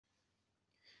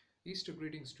Easter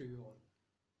greetings to you all.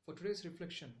 For today's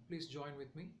reflection, please join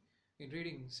with me in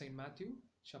reading St. Matthew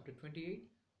chapter 28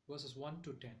 verses 1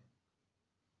 to 10.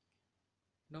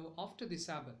 Now after the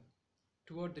Sabbath,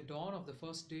 toward the dawn of the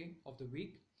first day of the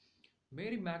week,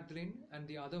 Mary Magdalene and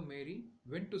the other Mary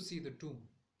went to see the tomb.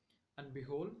 And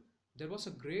behold, there was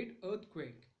a great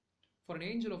earthquake, for an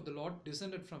angel of the Lord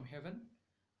descended from heaven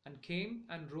and came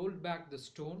and rolled back the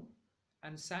stone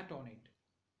and sat on it.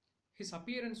 His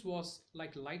appearance was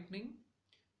like lightning,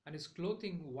 and his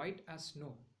clothing white as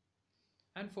snow.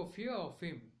 And for fear of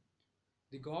him,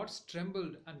 the gods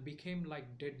trembled and became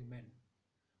like dead men.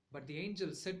 But the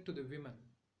angel said to the women,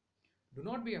 "Do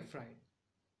not be afraid,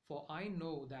 for I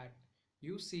know that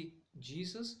you seek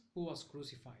Jesus who was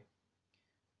crucified.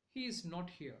 He is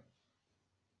not here,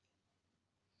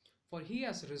 for he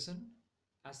has risen,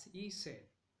 as he said.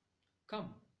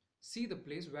 Come, see the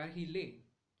place where he lay.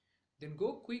 Then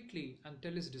go quickly and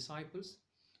tell his disciples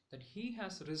that he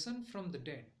has risen from the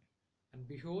dead, and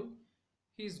behold,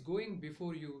 he is going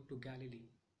before you to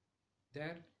Galilee.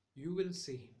 There you will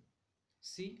see him.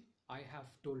 See, I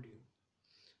have told you."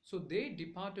 So they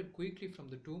departed quickly from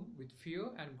the tomb with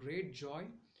fear and great joy,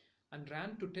 and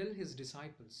ran to tell his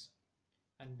disciples.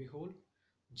 And behold,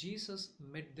 Jesus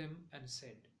met them and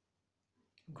said,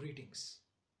 "Greetings."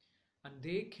 And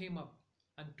they came up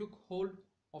and took hold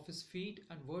of his feet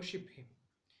and worshipped him.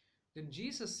 Then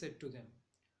Jesus said to them,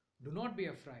 "Do not be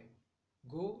afraid.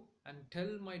 Go and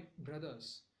tell my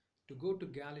brothers to go to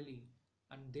Galilee,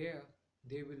 and there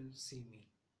they will see me."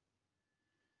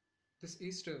 This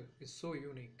Easter is so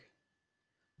unique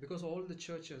because all the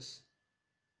churches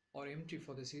are empty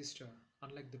for this Easter,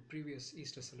 unlike the previous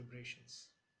Easter celebrations.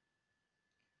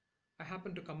 I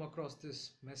happened to come across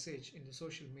this message in the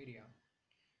social media.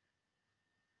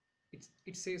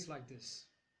 It says like this: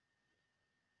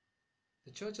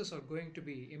 the churches are going to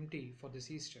be empty for this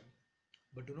Easter,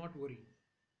 but do not worry,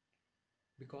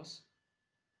 because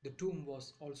the tomb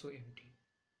was also empty.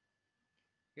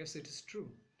 Yes, it is true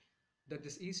that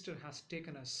this Easter has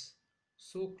taken us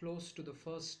so close to the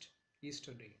first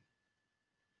Easter day.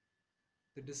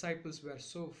 The disciples were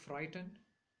so frightened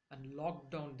and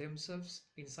locked down themselves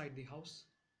inside the house.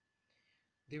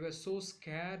 They were so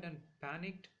scared and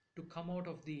panicked to come out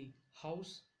of the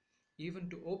house, even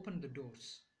to open the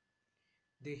doors.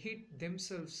 They hid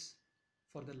themselves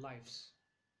for their lives.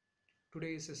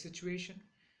 Today is a situation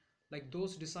like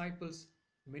those disciples.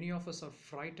 Many of us are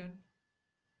frightened,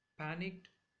 panicked,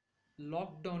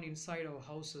 locked down inside our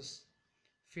houses,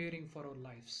 fearing for our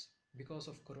lives because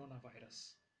of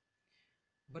coronavirus.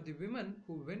 But the women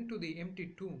who went to the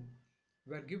empty tomb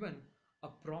were given a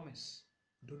promise: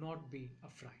 do not be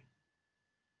afraid.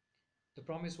 The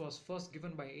promise was first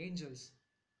given by angels,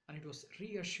 and it was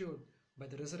reassured by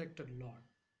the resurrected Lord.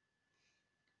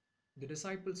 The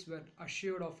disciples were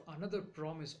assured of another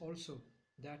promise also,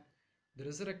 that the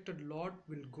resurrected Lord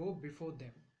will go before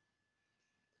them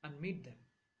and meet them.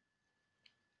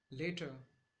 Later,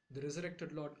 the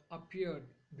resurrected Lord appeared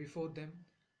before them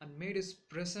and made his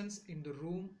presence in the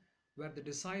room where the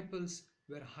disciples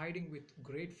were hiding with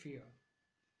great fear.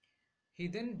 He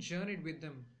then journeyed with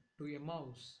them to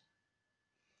Emmaus.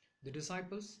 The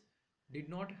disciples did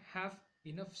not have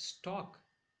enough stock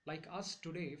like us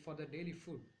today for their daily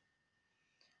food.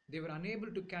 They were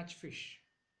unable to catch fish,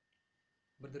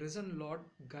 but the risen Lord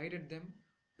guided them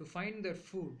to find their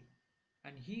food,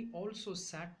 and he also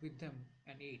sat with them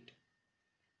and ate.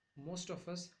 Most of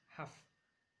us have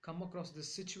come across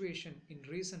this situation in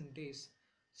recent days,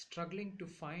 struggling to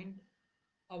find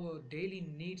our daily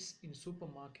needs in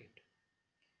supermarket.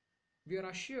 We are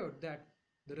assured that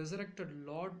the resurrected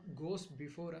Lord goes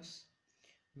before us,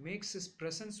 makes his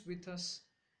presence with us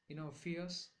in our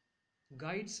fears,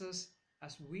 guides us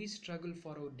as we struggle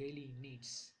for our daily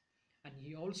needs, and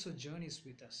he also journeys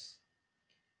with us.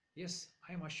 Yes,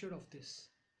 I am assured of this.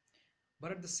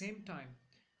 But at the same time,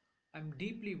 I am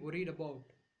deeply worried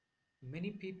about many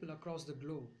people across the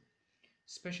globe,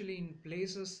 especially in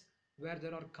places where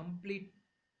there are complete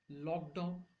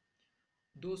lockdown,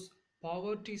 those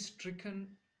poverty-stricken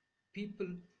people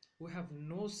who have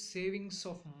no savings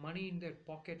of money in their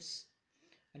pockets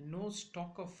and no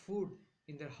stock of food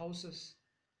in their houses,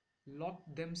 lock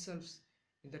themselves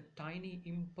in the tiny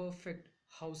imperfect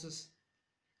houses.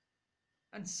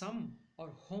 And some are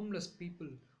homeless people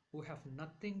who have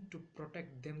nothing to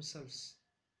protect themselves.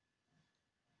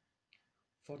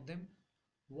 For them,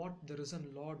 what the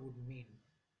risen Lord would mean,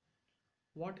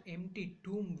 what empty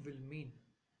tomb will mean.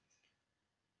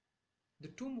 The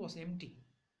tomb was empty,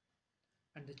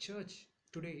 and the church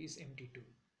today is empty too.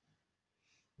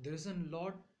 The risen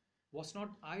Lord was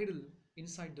not idle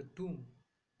inside the tomb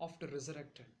after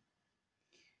resurrected.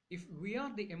 If we are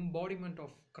the embodiment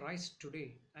of Christ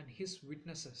today and his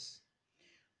witnesses,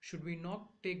 should we not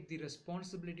take the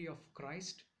responsibility of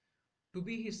Christ to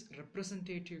be his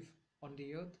representative on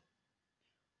the earth?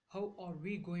 How are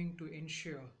we going to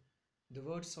ensure the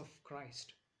words of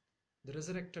Christ, the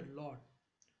resurrected Lord,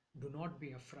 do not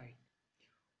be afraid,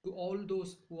 to all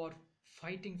those who are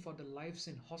fighting for their lives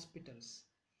in hospitals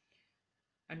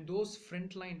and those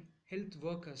frontline health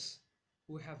workers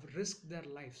who have risked their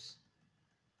lives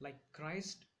like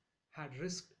Christ had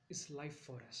risked his life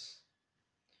for us?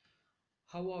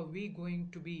 How are we going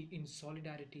to be in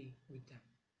solidarity with them?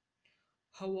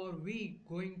 How are we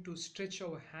going to stretch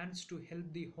our hands to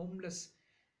help the homeless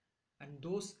and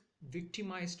those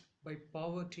victimized by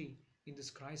poverty in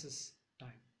this crisis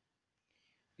time?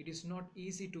 It is not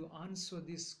easy to answer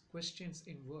these questions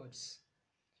in words,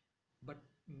 but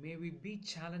may we be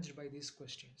challenged by these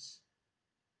questions.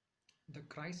 The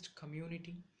Christ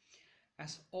community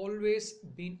has always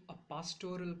been a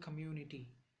pastoral community,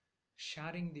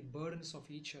 sharing the burdens of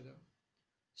each other,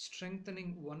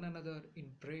 strengthening one another in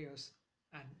prayers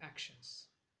and actions.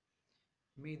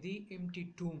 May the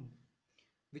empty tomb,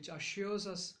 which assures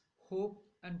us hope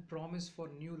and promise for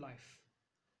new life,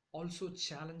 also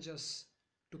challenge us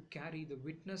to carry the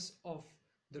witness of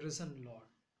the risen Lord.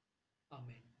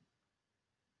 Amen.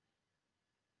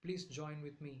 Please join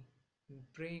with me in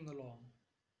praying along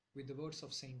with the words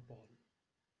of St. Paul.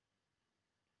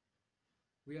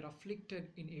 We are afflicted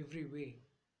in every way,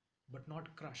 but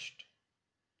not crushed,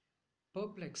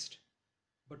 perplexed,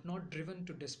 but not driven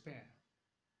to despair,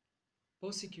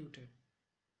 persecuted,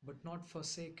 but not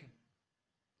forsaken,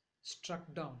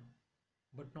 struck down,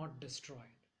 but not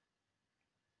destroyed,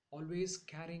 always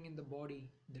carrying in the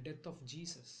body the death of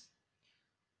Jesus,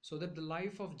 so that the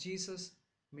life of Jesus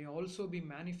may also be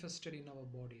manifested in our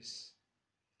bodies.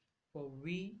 For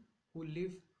we who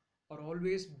live are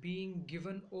always being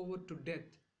given over to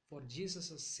death for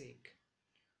Jesus' sake,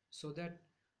 so that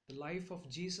the life of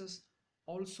Jesus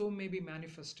also may be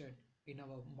manifested in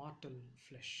our mortal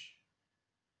flesh.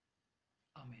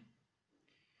 Amen.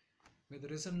 May the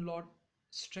risen Lord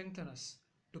strengthen us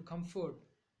to comfort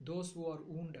those who are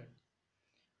wounded,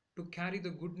 to carry the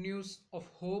good news of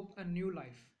hope and new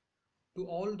life to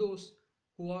all those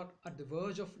who are at the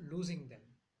verge of losing them.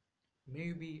 May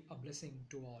you be a blessing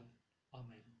to all.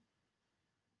 Amen.